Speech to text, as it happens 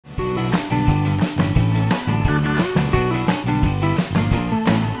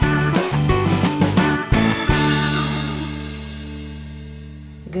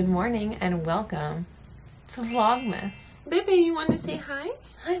morning and welcome to Vlogmas. Baby, you want to say hi?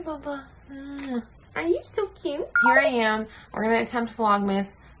 Hi, Bubba. Are you so cute? Here I am. We're going to attempt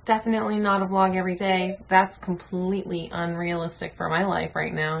Vlogmas. Definitely not a vlog every day. That's completely unrealistic for my life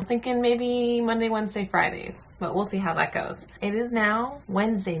right now. I'm thinking maybe Monday, Wednesday, Fridays, but we'll see how that goes. It is now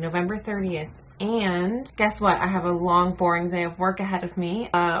Wednesday, November 30th. And guess what? I have a long, boring day of work ahead of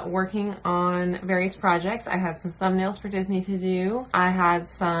me, working on various projects. I had some thumbnails for Disney to do. I had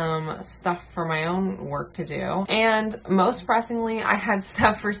some stuff for my own work to do. And most pressingly, I had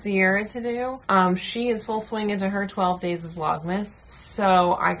stuff for Sierra to do. She is full swing into her 12 days of Vlogmas.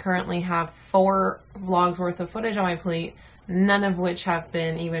 So I currently have 4 vlogs worth of footage on my plate, none of which have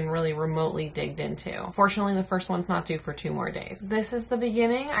been even really remotely digged into. Fortunately, the first one's not due for 2 more days. This is the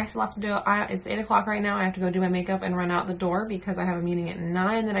beginning. I still have to do, it's 8 o'clock right now. I have to go do my makeup and run out the door because I have a meeting at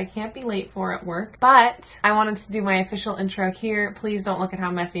 9 that I can't be late for at work. But I wanted to do my official intro here. Please don't look at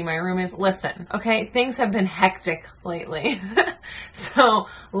how messy my room is. Listen, okay, things have been hectic lately. So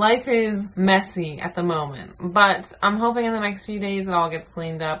life is messy at the moment, but I'm hoping in the next few days it all gets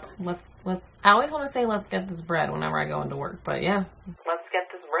cleaned up. I always want to say let's get this bread whenever I go into work, but yeah, let's get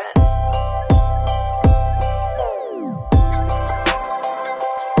this bread.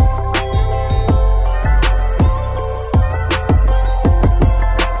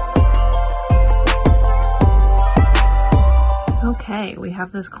 Okay, we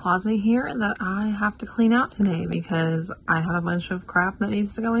have this closet here that I have to clean out today because I have a bunch of crap that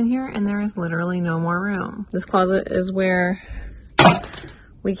needs to go in here and there is literally no more room. This closet is where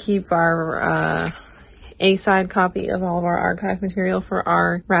we keep our A-side copy of all of our archive material for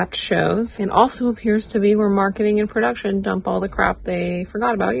our wrapped shows. It also appears to be where marketing and production dump all the crap they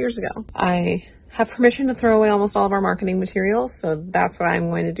forgot about years ago. I have permission to throw away almost all of our marketing materials, so that's what I'm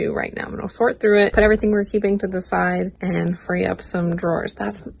going to do right now. I'm going to sort through it, put everything we're keeping to the side, and free up some drawers.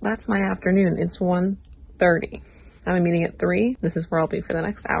 That's my afternoon. It's 1:30. I have a meeting at 3. This is where I'll be for the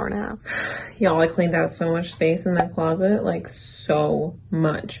next hour and a half. Y'all, I cleaned out so much space in that closet, like so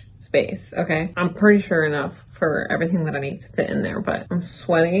much space, okay? I'm pretty sure enough for everything that I need to fit in there, but I'm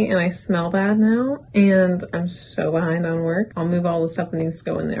sweaty and I smell bad now and I'm so behind on work. I'll move all the stuff that needs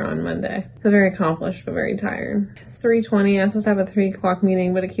to go in there on Monday. I feel very accomplished, but very tired. It's 3:20. I'm supposed to have a 3 o'clock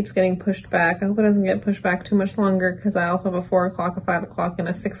meeting, but it keeps getting pushed back. I hope it doesn't get pushed back too much longer because I also have a 4 o'clock, a 5 o'clock, and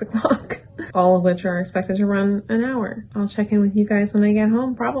a 6 o'clock. All of which are expected to run an hour. I'll check in with you guys when I get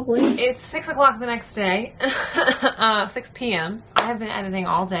home, probably. It's 6 o'clock the next day, 6 p.m. I have been editing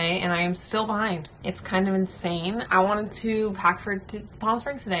all day and I am still behind. It's kind of insane. I wanted to pack for Palm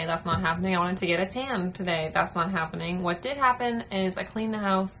Springs today. That's not happening. I wanted to get a tan today. That's not happening. What did happen is I cleaned the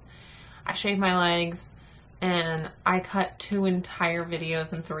house, I shaved my legs, and I cut 2 entire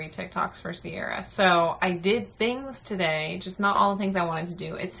videos and 3 TikToks for Sierra. So I did things today, just not all the things I wanted to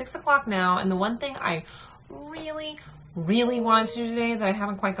do. It's 6 o'clock now, and the one thing I really, really wanted to do today that I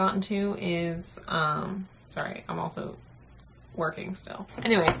haven't quite gotten to is, sorry, I'm also working still.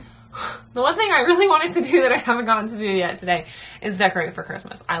 Anyway, the one thing I really wanted to do that I haven't gotten to do yet today is decorate for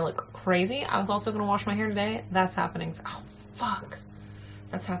Christmas. I look crazy. I was also gonna wash my hair today. That's happening. Oh, fuck.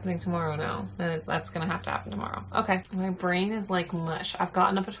 That's happening tomorrow now. That's gonna have to happen tomorrow. Okay, my brain is like mush. I've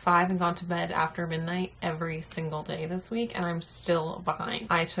gotten up at 5 and gone to bed after midnight every single day this week, and I'm still behind.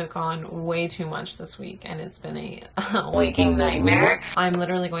 I took on way too much this week, and it's been a waking nightmare. I'm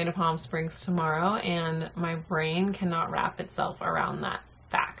literally going to Palm Springs tomorrow, and my brain cannot wrap itself around that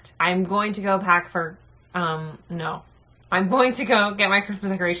fact. I'm going to go pack for, no. I'm going to go get my Christmas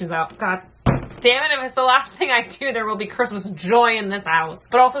decorations out. God damn it, if it's the last thing I do, there will be Christmas joy in this house.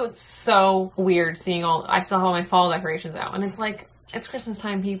 But also, it's so weird seeing I still have all my fall decorations out. And it's like, it's Christmas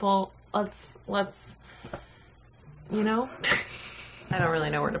time, people. Let's, you know? I don't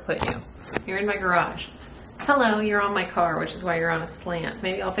really know where to put you. You're in my garage. Hello, you're on my car, which is why you're on a slant.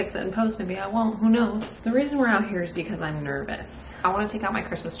 Maybe I'll fix it in post, maybe I won't, who knows? The reason we're out here is because I'm nervous. I want to take out my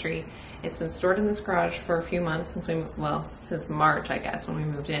Christmas tree. It's been stored in this garage for a few months since since March, I guess, when we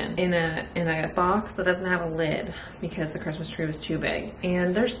moved in a box that doesn't have a lid because the Christmas tree was too big.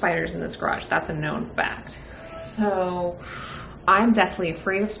 And there's spiders in this garage. That's a known fact. So I'm deathly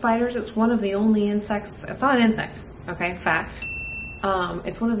afraid of spiders. It's one of the only insects, it's not an insect, okay, fact.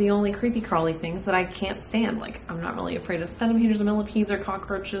 It's one of the only creepy crawly things that I can't stand. Like, I'm not really afraid of centimeters or millipedes or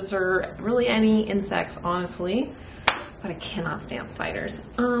cockroaches or really any insects, honestly. But I cannot stand spiders.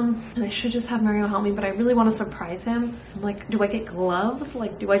 And I should just have Mario help me, but I really want to surprise him. I'm like, do I get gloves?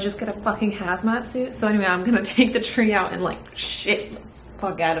 Like, do I just get a fucking hazmat suit? So anyway, I'm gonna take the tree out and like shit the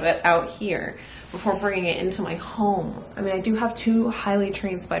fuck out of it out here before bringing it into my home. I mean, I do have 2 highly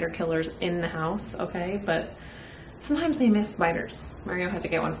trained spider killers in the house, okay? But Sometimes they miss spiders. Mario had to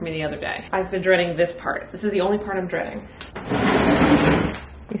get one for me the other day. I've been dreading this part. This is the only part I'm dreading.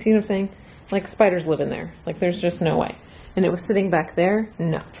 You see what I'm saying? Like, spiders live in there. Like, there's just no way. And it was sitting back there?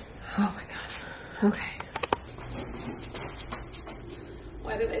 No. Oh my god. Okay.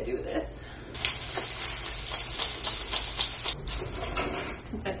 Why did I do this?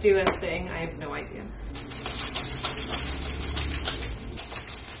 That doing thing, I have no idea.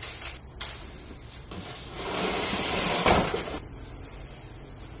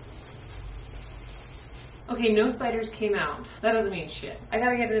 Okay, no spiders came out. That doesn't mean shit. I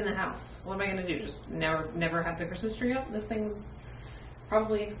gotta get it in the house. What am I gonna do? Just never have the Christmas tree up? This thing's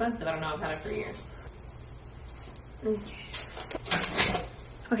probably expensive. I don't know, I've had it for years.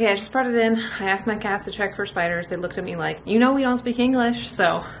 Okay, I just brought it in. I asked my cats to check for spiders. They looked at me like, you know we don't speak English,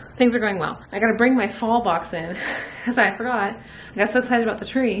 so things are going well. I gotta bring my fall box in, because I forgot. I got so excited about the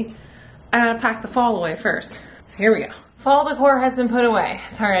tree. I gotta pack the fall away first. Here we go. Fall decor has been put away.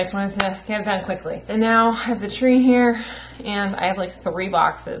 Sorry, I just wanted to get it done quickly. And now I have the tree here, and I have like 3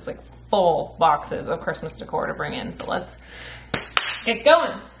 boxes, like full boxes of Christmas decor to bring in. So let's get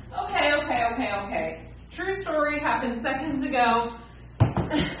going. Okay. True story happened seconds ago.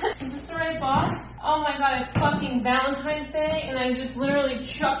 Is this the right box? Oh my god, it's fucking Valentine's Day, and I just literally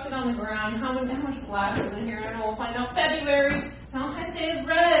chucked it on the ground. How much glass is in here? I don't know, we'll find out. February. Valentine's Day is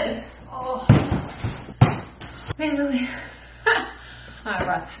red. Oh. Basically,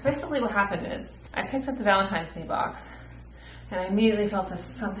 basically what happened is I picked up the Valentine's Day box and I immediately felt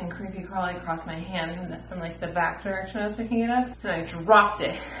something creepy crawling across my hand from like the back direction I was picking it up, and I dropped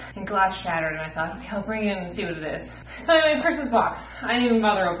it and glass shattered, and I thought, okay, I'll bring it in and see what it is. It's not even a Christmas box. I didn't even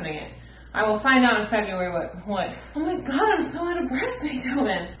bother opening it. I will find out in February what. Oh my god, I'm so out of breath,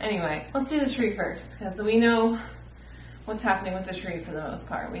 Beethoven. Anyway, let's do the tree first, because we know what's happening with the tree for the most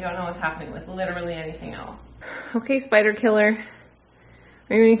part. We don't know what's happening with literally anything else. Okay, spider killer.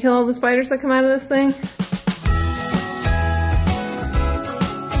 Are you gonna kill all the spiders that come out of this thing?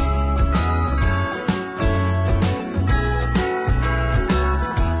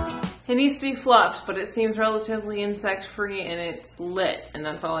 It needs to be fluffed, but it seems relatively insect-free and it's lit, and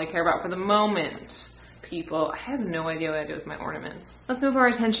that's all I care about for the moment, people. I have no idea what I do with my ornaments. Let's move our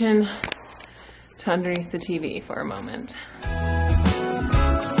attention to underneath the TV for a moment.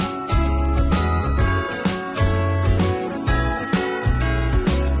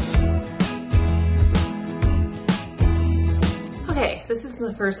 Okay, this is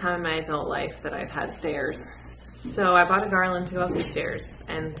the first time in my adult life that I've had stairs. So I bought a garland to go up the stairs,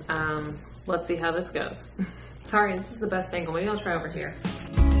 and let's see how this goes. Sorry, this is the best angle. Maybe I'll try over here.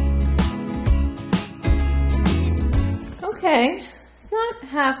 Okay. It's not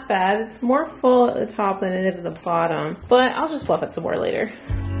half bad. It's more full at the top than it is at the bottom, but I'll just fluff it some more later.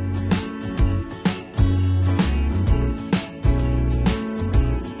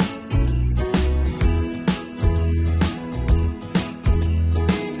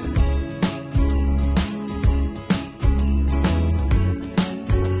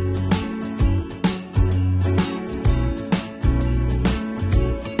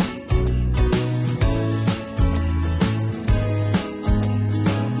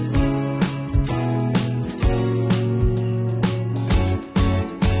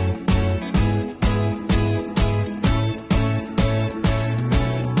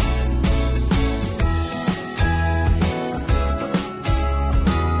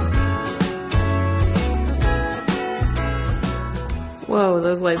 Whoa,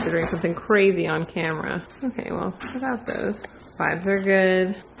 those lights are doing something crazy on camera. Okay, well, what about those? Vibes are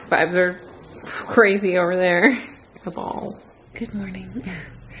good. Vibes are crazy over there. The balls. Good morning.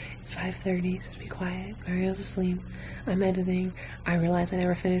 It's 5:30, so be quiet. Mario's asleep. I'm editing. I realize I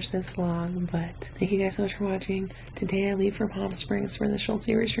never finished this vlog, but thank you guys so much for watching. Today I leave for Palm Springs for the Schulte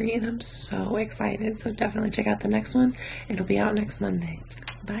retreat, and I'm so excited. So definitely check out the next one. It'll be out next Monday.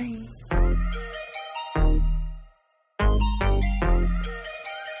 Bye.